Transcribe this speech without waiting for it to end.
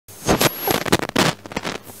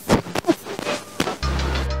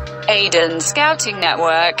Aiden Scouting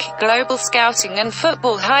Network, Global Scouting and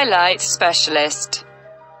Football Highlights Specialist.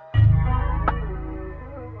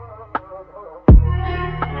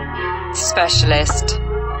 Specialist.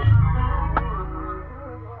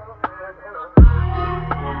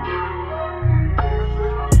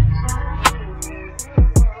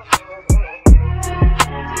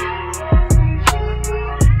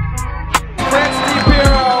 Frantzdy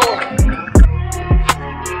Pierrot.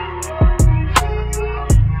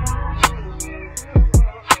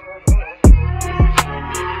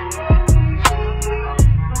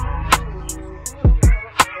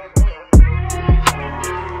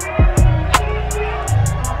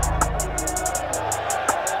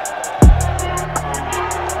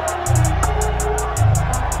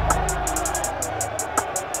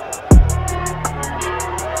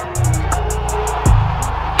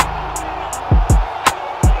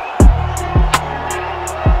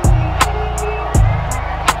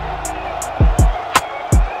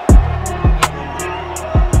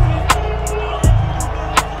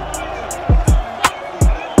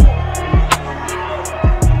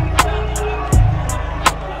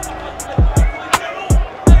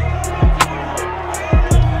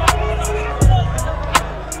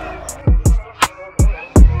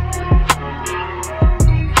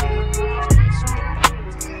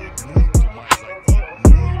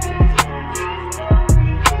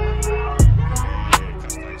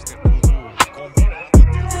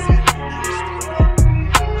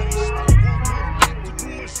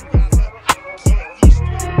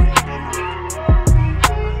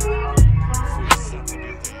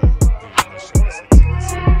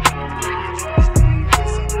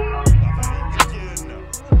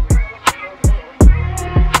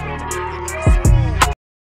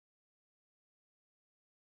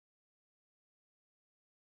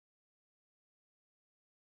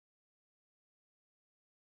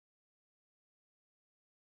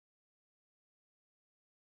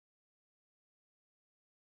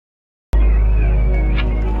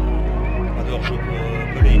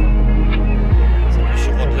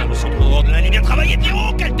 Le centre droit de la ligne, bien travaillé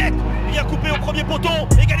Pierrot, quelle tête! Bien coupé au premier poteau,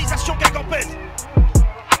 égalisation Guingampès.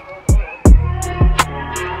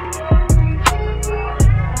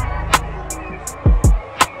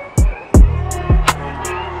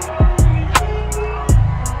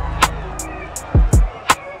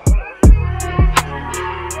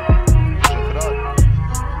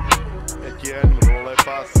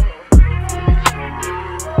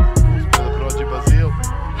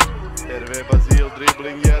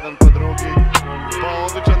 DRIBBLING, jedan pa drugi, pa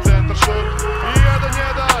odličan centar šut i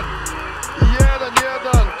 1-1,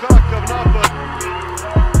 1-1, kakav napad,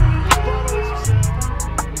 uspavali su se.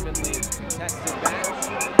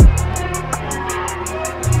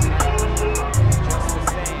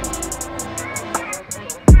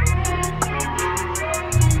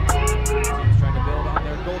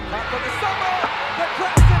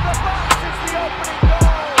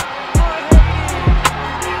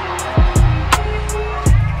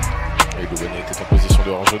 Était en position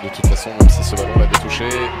de hors-jeu de toute façon, même si ce ballon l'avait touché.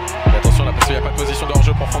 Mais attention là, parce qu'il n'y a pas de position de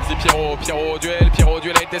hors-jeu pour Frantzdy Pierrot. Pierrot au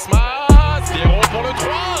duel avec Desmas. Pierrot pour le 3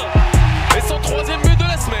 et son troisième but de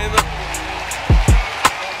la semaine.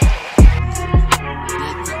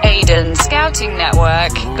 Aiden Scouting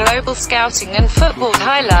Network, Global Scouting and Football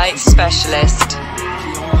Highlights Specialist.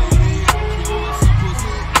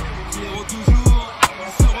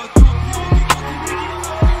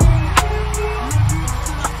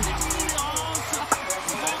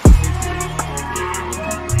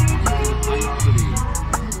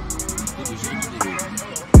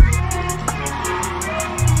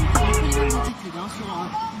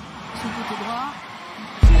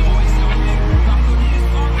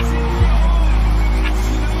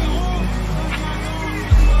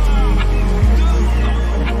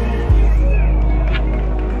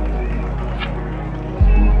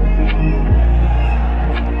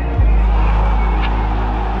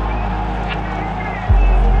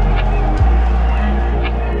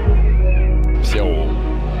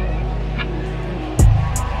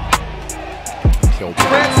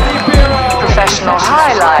 Frantzdy Pierrot. Professional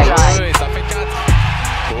highlights. Et ça fait 4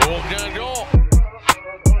 pour Guingamp.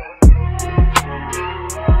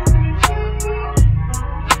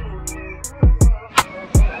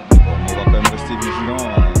 On va quand même rester vigilant en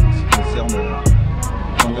ce qui concerne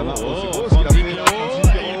Guingamp. Frantzdy Pierrot,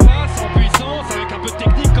 il passe en puissance avec un peu de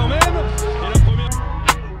technique quand même. Et la première.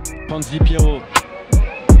 Frantzdy Pierrot.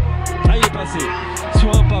 Ah, il est passé sur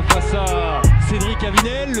un pas face à Cédric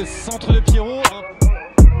Avinel, le centre de Pierrot.